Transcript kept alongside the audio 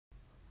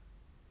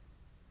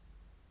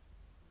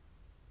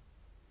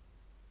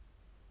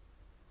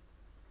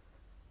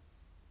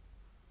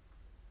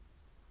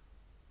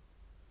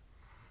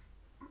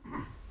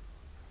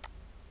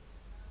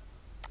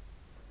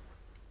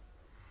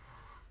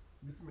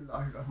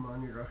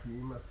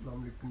Bismillahirrahmanirrahim.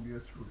 Assalamu alaikum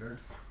dear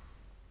students.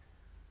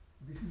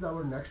 This is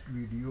our next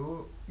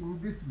video. In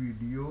this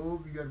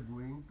video we are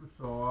going to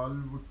solve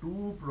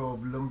two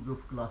problems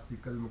of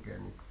classical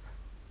mechanics.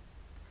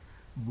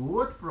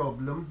 Both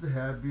problems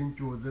have been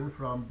chosen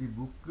from the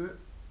book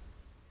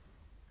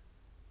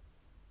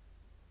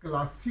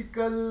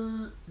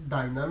Classical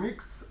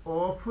Dynamics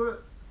of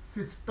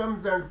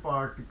Systems and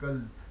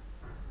Particles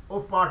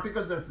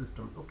and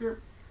Systems. Okay,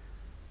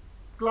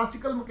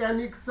 classical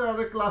mechanics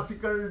or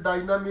classical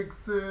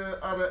dynamics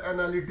or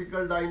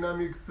analytical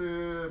dynamics,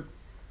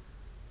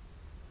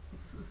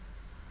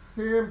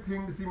 same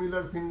thing,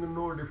 similar thing,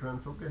 no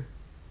difference. Okay,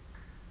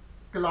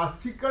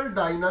 classical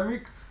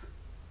dynamics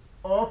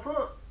of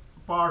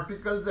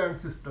particles and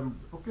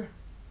systems. Okay,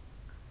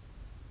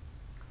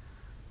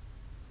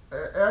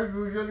 as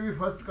usual we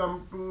first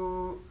come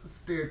to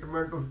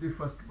statement of the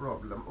first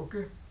problem.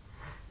 Okay,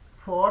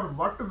 for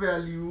what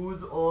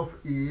values of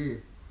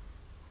a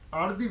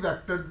are the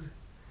vectors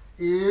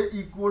a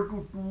equal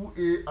to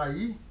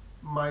 2ai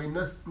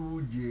minus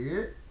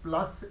 2j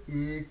plus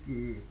ak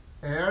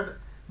and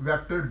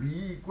vector b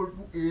equal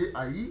to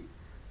ai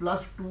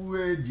plus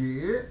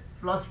 2aj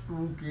plus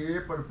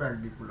 2k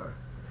perpendicular.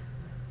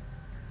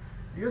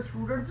 Dear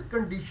students,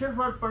 condition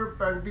for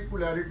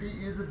perpendicularity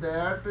is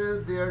that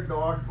their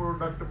dot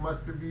product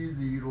must be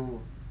 0.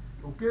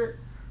 Okay,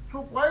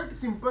 so quite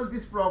simple.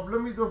 This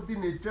problem is of the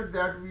nature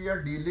that we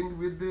are dealing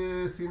with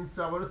since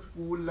our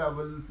school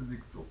level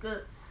physics.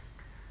 Okay,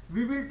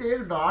 we will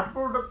take dot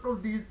product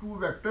of these two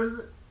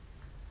vectors.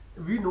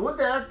 We know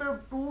that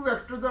two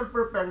vectors are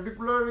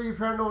perpendicular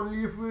if and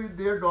only if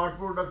their dot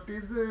product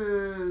is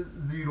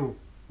 0.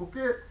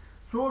 Okay,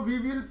 so we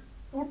will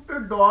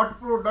put dot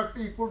product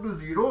equal to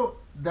 0,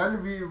 then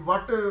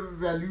what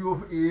value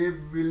of a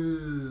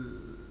will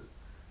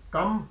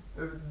come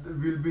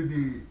will be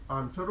the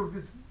answer of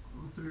this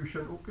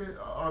solution. Okay,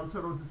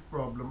 answer of this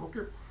problem.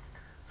 Okay,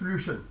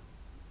 solution.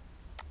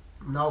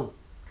 Now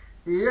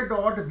a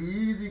dot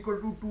b is equal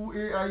to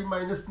 2ai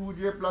minus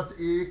 2j plus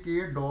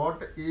ak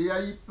dot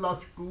ai plus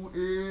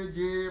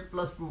 2aj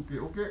plus 2k.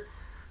 Okay,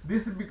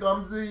 this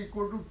becomes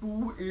equal to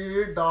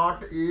 2a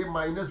dot a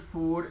minus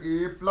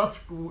 4a plus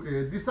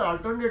 2a. This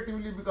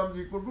alternatively becomes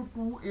equal to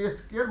 2a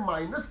square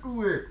minus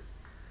 2a.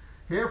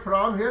 Here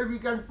from here we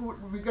can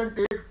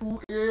take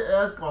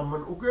 2a as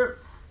common. Okay,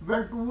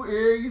 when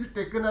 2a is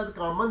taken as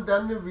common,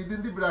 then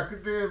within the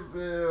bracket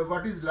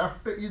what is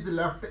left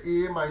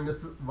a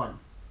minus 1.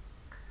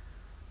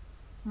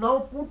 Now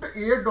put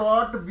a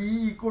dot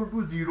b equal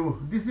to 0.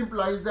 This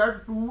implies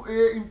that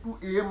 2a into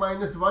a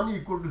minus 1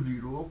 equal to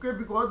 0. Okay,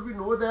 because we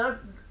know that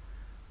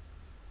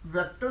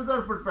vectors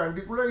are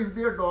perpendicular if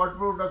their dot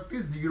product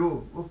is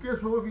 0. Okay,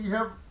 so we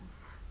have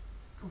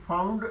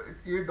found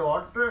a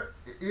dot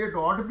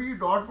b,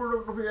 dot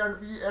product of a and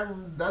b,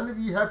 and then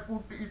we have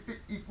put it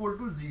equal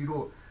to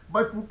 0.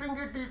 By putting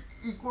it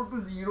equal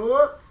to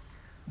 0,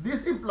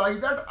 this implies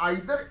that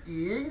either a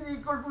is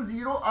equal to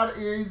 0 or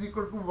a is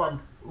equal to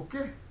 1.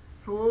 Okay,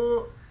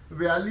 so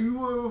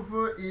value of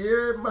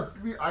a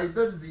must be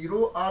either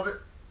 0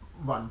 or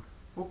 1.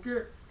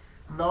 Okay,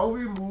 now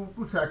we move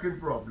to second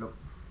problem.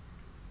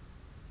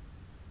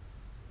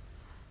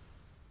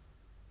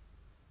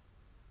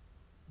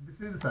 This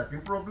is the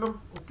second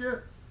problem. Okay,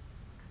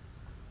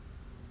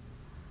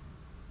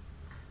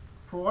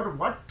 for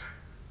what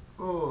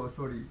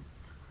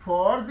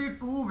for the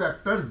two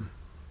vectors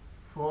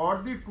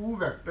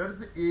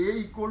a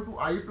equal to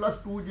i plus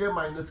 2j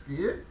minus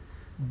k,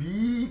 b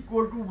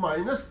equal to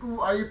minus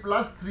 2i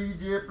plus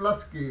 3j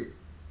plus k,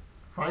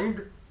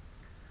 find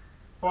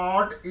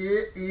part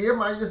a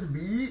minus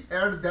b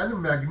and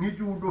then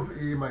magnitude of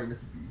a minus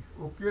b.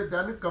 Okay,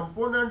 then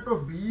component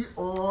of b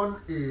on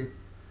a,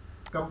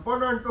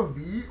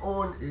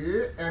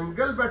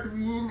 angle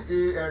between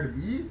a and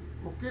b.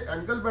 Okay,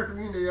 angle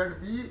between a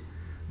and b.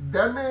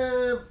 Then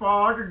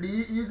part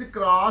d is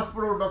cross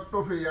product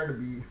of a and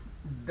b.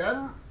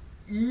 Then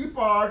e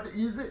part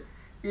is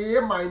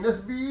a minus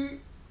b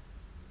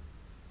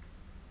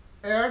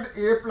and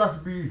a plus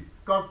b,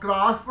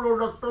 cross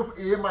product of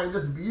a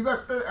minus b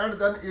vector and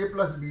then a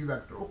plus b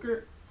vector.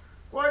 Okay,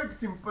 quite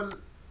simple.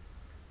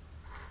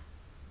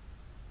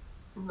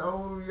 Now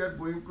we are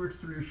going to its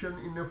solution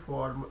in a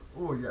form.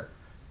 Oh yes,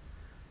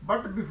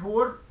 but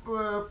before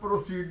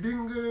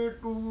proceeding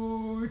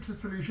to its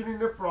solution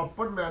in a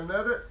proper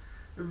manner,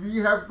 we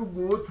have to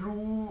go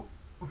through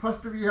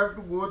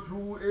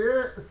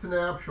a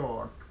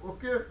snapshot.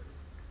 Okay,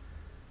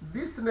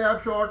 this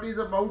snapshot is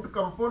about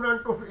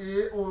component of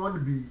a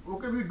on b.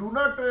 Okay, we do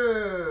not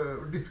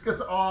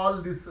discuss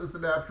all this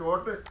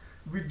snapshot.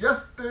 We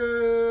just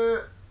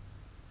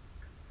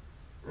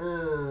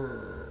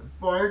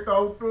point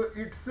out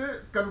its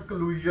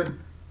conclusion.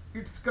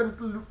 Its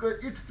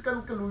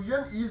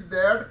conclusion is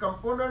that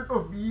component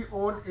of b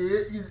on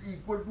a is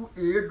equal to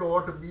a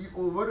dot b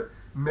over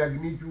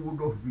magnitude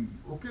of b.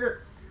 Okay,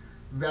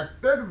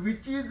 vector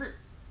which is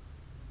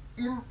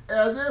in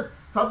as a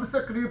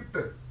subscript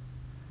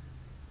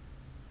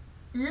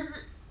is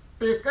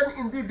taken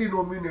in the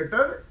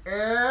denominator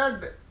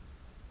and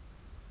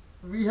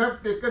we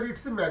have taken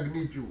its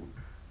magnitude.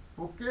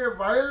 Okay,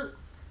 while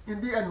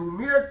in the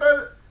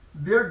enumerator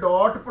their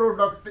dot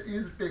product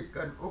is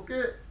taken.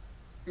 Okay,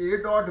 a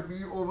dot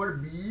b over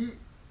b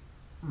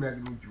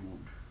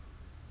magnitude.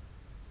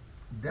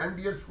 Then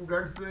dear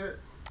students,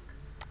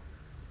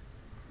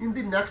 in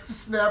the next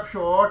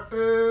snapshot,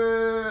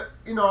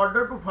 in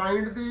order to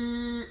find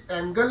the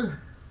angle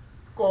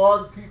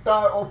cos theta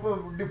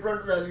of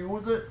different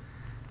values,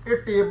 a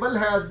table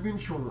has been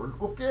shown.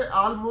 Okay,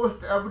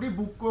 almost every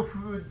book of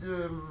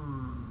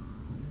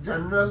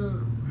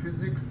general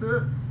physics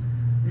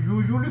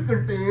usually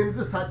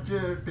contains such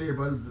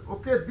tables.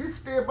 Okay, this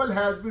table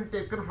has been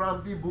taken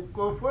from the book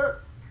of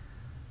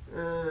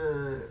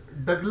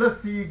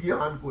Douglas C.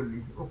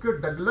 Gyan-Kohli. Okay,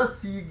 Douglas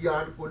C.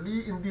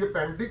 Gyan-Kohli, in the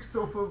appendix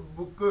of a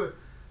book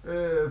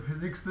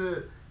physics,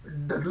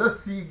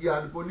 Douglas C.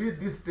 Gyan-Kohli,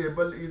 this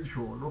table is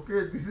shown.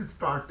 Okay, this is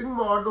starting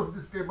mod of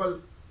this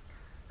table,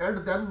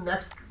 and then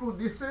next to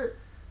this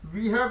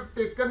we have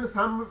taken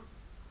some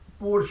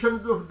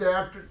portions of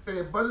that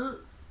table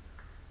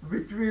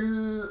which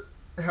will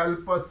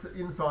help us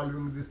in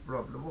solving this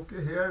problem.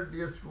 Okay, here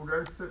dear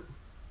students,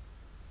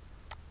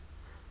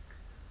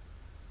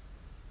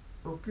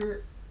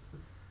 okay,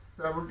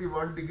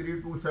 71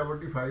 degree to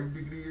 75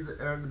 degrees,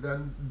 and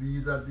then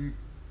these are the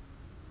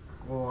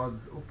cos.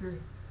 Okay,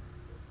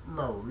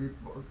 now we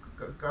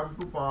come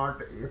to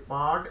part A.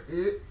 Part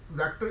A,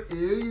 vector A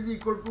is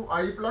equal to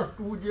I plus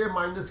 2j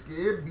minus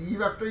k, B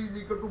vector is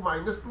equal to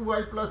minus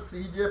 2i plus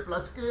 3j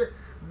plus k.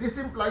 This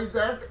implies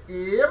that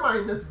A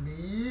minus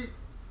B,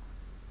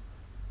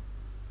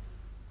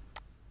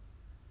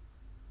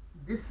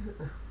 this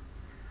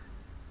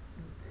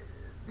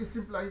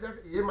implies that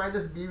A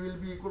minus B will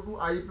be equal to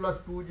I plus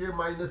 2j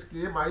minus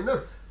k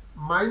minus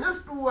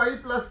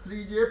 2i plus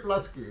 3j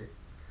plus k.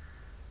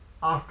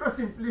 After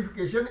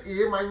simplification,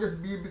 A minus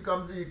B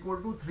becomes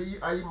equal to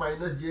 3i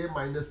minus j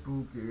minus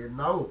 2k.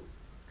 Now,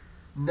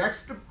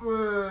 next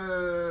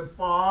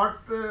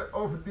part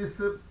of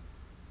this,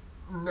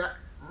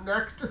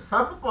 next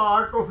sub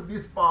part of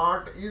this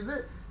part is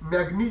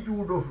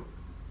magnitude of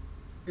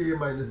A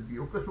minus B.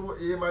 Okay, so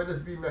A minus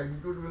B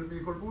magnitude will be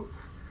equal to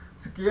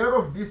square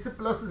of this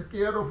plus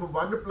square of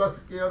 1 plus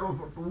square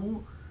of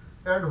 2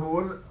 and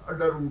whole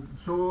under root.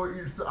 So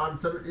its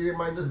answer A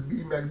minus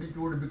B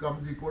magnitude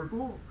becomes equal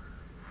to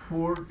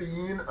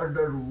 14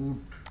 under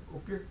root.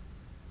 Okay,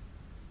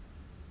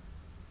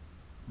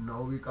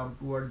 now we come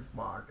towards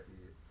part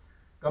A.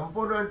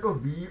 Component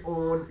of B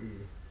on A.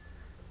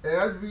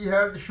 As we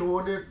had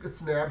shown a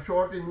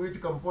snapshot in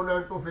which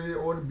component of A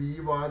on B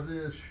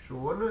was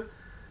shown,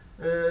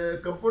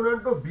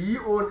 component of B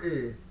on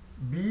A,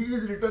 B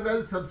is written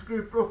as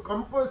subscript of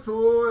comp,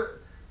 so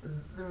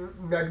the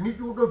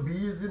magnitude of B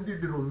is in the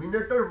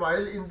denominator,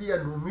 while in the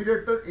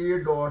numerator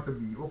A dot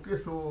B. Okay,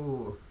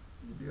 so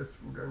dear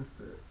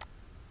students,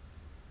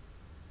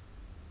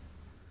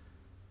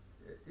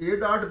 A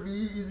dot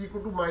B is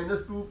equal to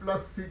minus 2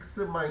 plus 6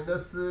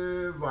 minus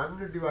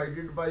 1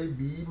 divided by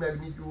B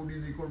magnitude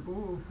is equal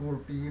to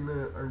 14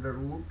 under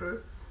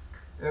root,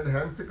 and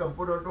hence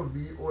component of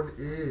B on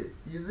A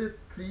is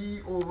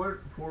 3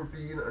 over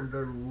 14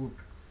 under root.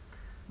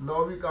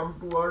 Now we come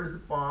towards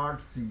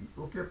part C.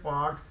 Okay,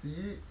 part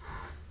C.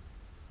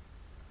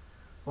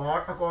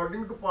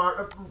 According to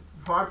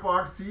for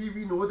part C,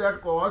 we know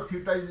that cos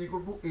theta is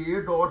equal to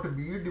A dot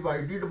B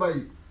divided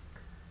by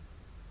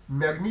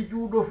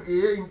magnitude of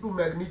A into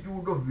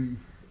magnitude of B.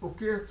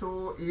 Okay,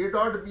 so A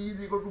dot B is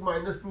equal to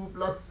minus 2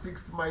 plus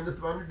 6 minus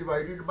 1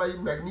 divided by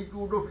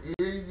magnitude of A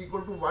is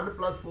equal to 1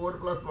 plus 4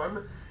 plus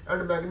 1,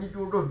 and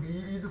magnitude of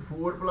B is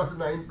 4 plus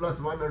 9 plus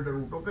 1 under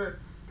root. Okay,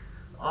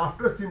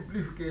 after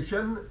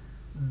simplification,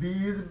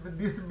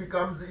 this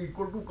becomes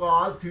equal to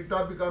cos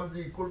theta becomes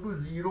equal to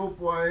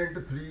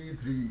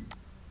 0.33.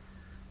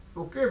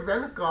 Okay,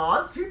 when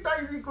cos theta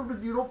is equal to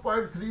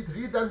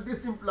 0.33, then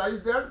this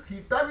implies that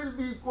theta will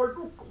be equal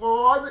to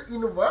cos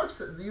inverse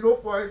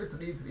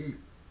 0.33,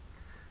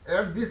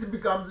 and this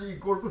becomes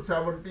equal to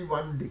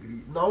 71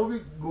 degree. Now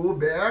we go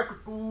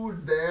back to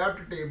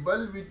that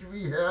table which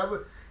we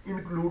have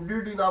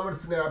included in our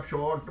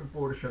snapshot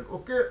portion.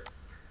 Okay,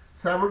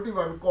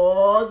 71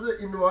 cos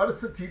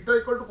inverse theta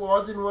equal to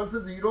cos inverse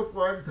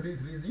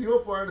 0.33,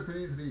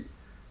 0.33,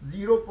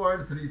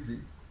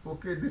 0.33.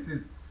 Okay, this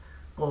is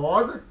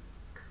cos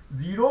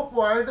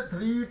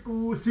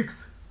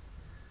 0.326.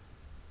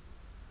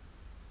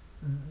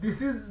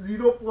 This is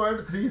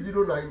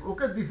 0.309.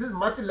 Okay, this is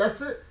much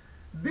less.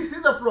 This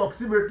is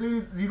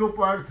approximately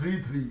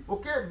 0.33.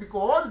 Okay,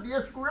 because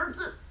dear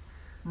students,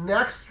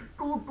 next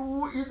to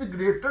 2 is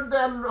greater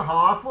than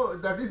half,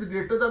 that is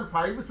greater than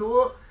 5,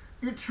 so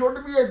it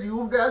should be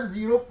assumed as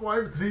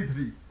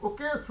 0.33.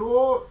 Okay,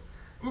 so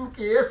in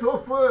case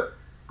of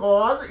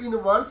cos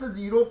inverse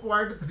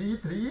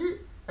 0.33,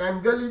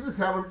 angle is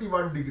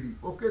 71 degree.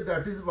 Okay,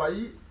 that is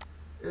why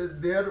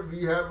there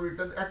we have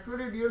written.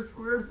 Actually, dear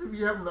students,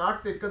 we have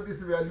not taken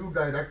this value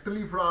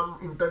directly from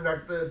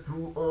internet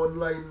through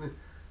online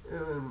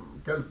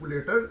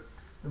calculator.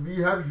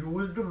 We have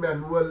used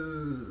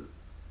manual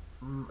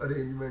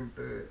arrangement.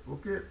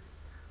 Okay,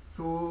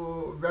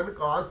 So when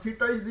cos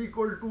theta is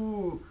equal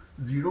to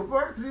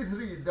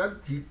 0.33, then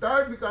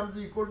theta becomes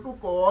equal to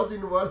cos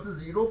inverse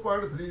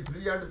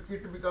 0.33 and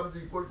it becomes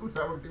equal to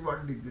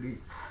 71 degree.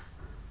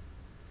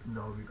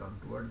 Now we come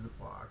towards the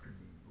part D.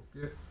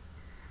 Okay,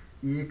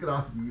 A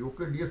cross B.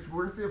 Okay, dear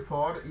students,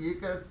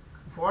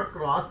 for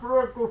cross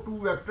product of two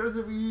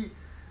vectors, we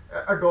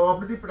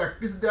adopt the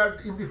practice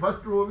that in the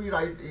first row we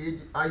write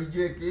I,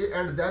 J, K,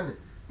 and then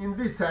in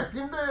the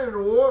second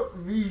row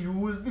we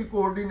use the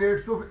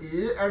coordinates of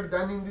A, and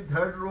then in the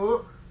third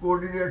row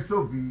coordinates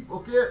of B.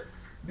 Okay,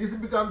 this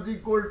becomes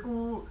equal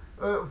to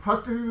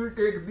first we will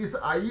take this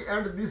I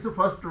and this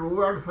first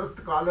row and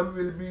first column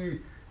will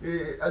be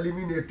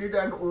eliminated,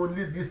 and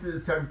only this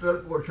central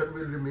portion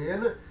will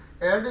remain,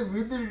 and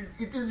with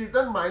it is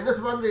written minus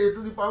 1 raised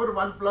to the power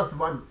 1 plus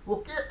 1.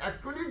 Okay,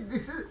 actually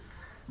this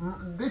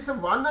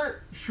one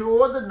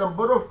show the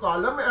number of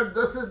column and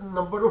this is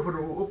number of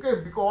row. Okay,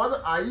 because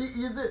I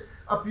is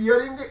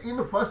appearing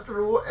in first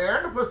row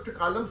and first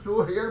column,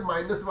 so here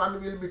minus 1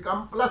 will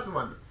become plus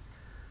 1.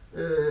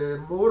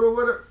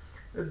 Moreover,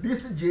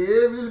 this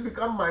J will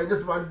become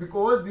minus 1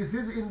 because this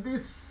is in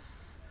this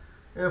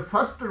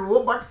first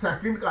row but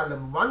second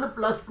column. 1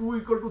 plus 2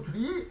 equal to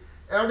 3,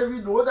 and we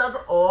know that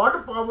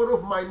odd power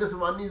of minus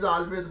 1 is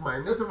always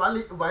minus,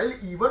 while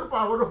even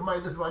power of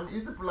minus 1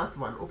 is plus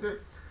 1. Okay,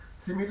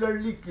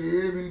 similarly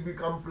K will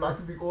become plus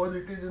because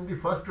it is in the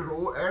first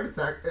row and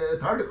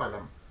third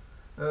column.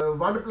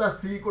 1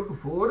 plus 3 equal to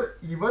 4,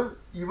 even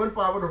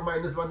power of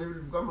minus 1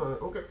 will become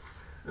okay.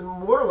 And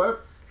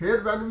moreover,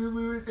 here when we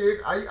will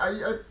take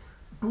I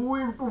 2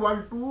 into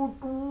 1,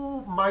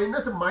 2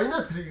 minus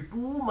 3,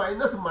 2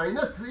 minus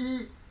minus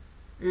 3,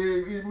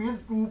 it means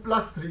 2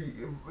 plus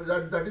 3,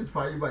 that is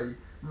 5i.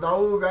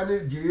 Now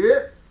when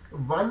J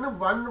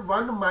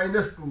 1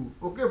 minus 2,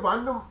 okay,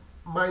 1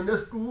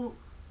 minus 2,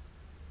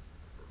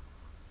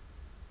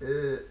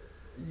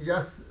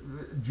 yes,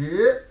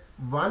 J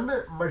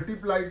 1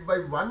 multiplied by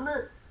 1,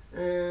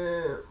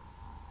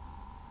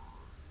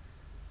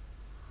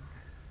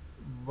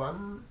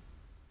 1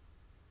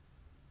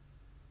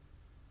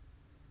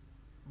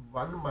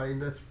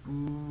 minus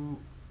 2,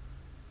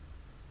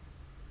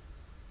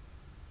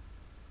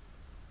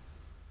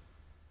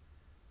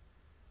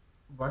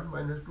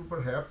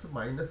 perhaps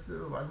minus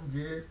 1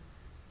 J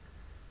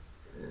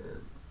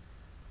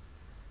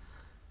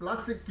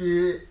plus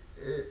K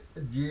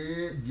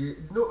J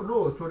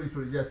no sorry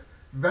yes,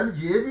 when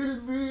J will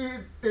be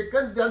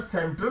taken, then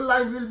central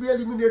line will be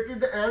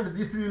eliminated and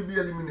this will be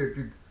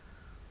eliminated.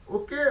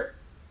 Okay,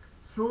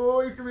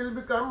 so it will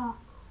become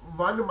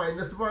 1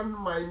 minus 1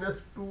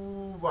 minus 2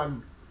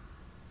 1.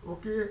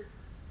 Okay,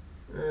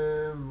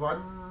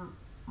 1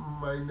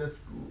 minus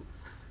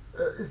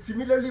 2.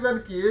 Similarly,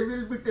 when K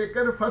will be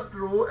taken, first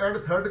row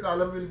and third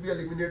column will be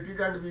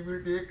eliminated, and we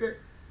will take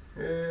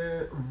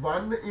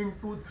 1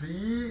 into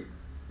 3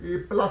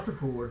 plus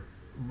 4.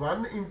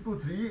 1 into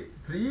 3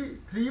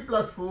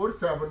 plus 4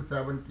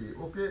 7K.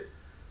 Okay,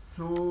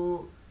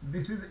 so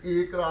this is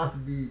A cross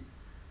B.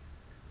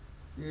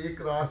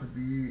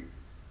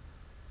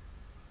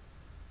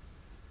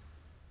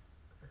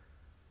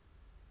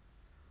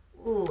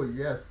 Oh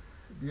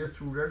yes, dear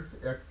students,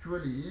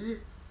 actually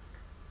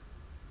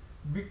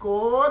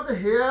because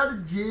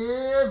here J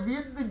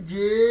with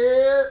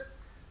J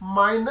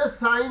minus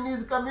sign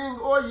is coming.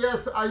 Oh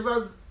yes, I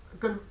was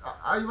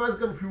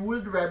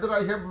confused whether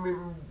I have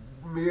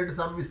made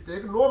some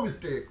mistake. No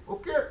mistake.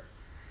 Okay,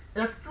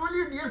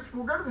 actually dear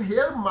students,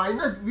 here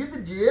minus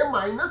with J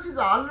minus is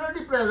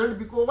already present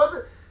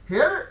because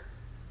here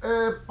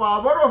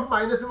power of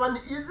minus 1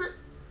 is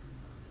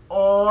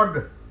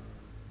odd,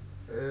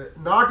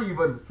 not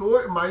even.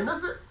 So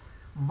minus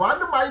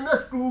 1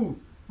 minus 2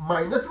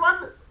 minus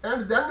 1,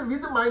 and then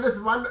with minus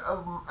 1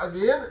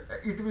 again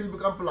it will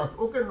become plus.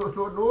 Okay, no,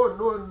 so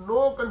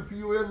no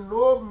confusion,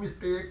 no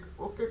mistake.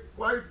 Okay,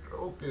 quite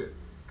okay.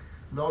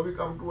 Now we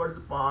come towards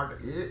part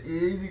A.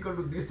 A is equal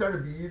to this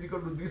and B is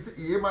equal to this.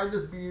 A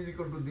minus B is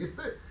equal to this,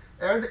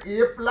 and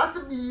A plus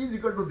B is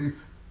equal to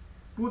this.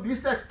 To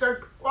this extent,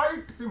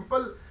 quite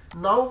simple.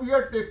 Now we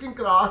are taking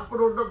cross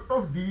product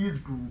of these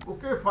two.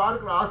 Okay, for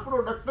cross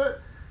product,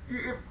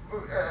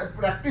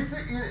 practice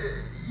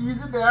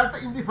is that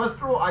in the first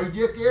row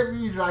IJK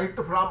we write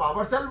from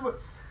ourselves,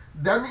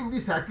 then in the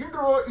second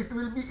row it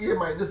will be A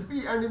minus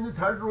B, and in the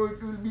third row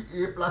it will be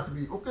A plus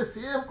B. Okay,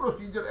 same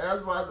procedure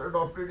as was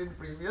adopted in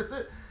previous,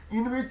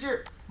 in which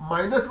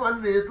minus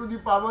 1 raised to the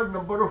power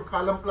number of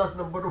column plus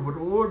number of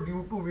row,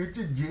 due to which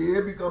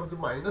J becomes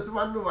minus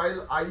 1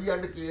 while I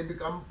and K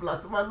become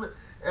plus 1,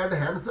 and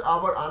hence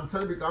our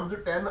answer becomes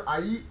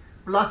 10I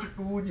plus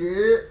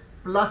 2J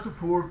plus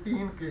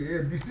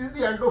 14K. This is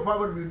the end of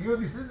our video.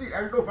 This is the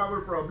end of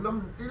our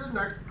problem. Till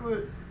next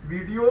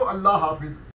video, Allah Hafiz.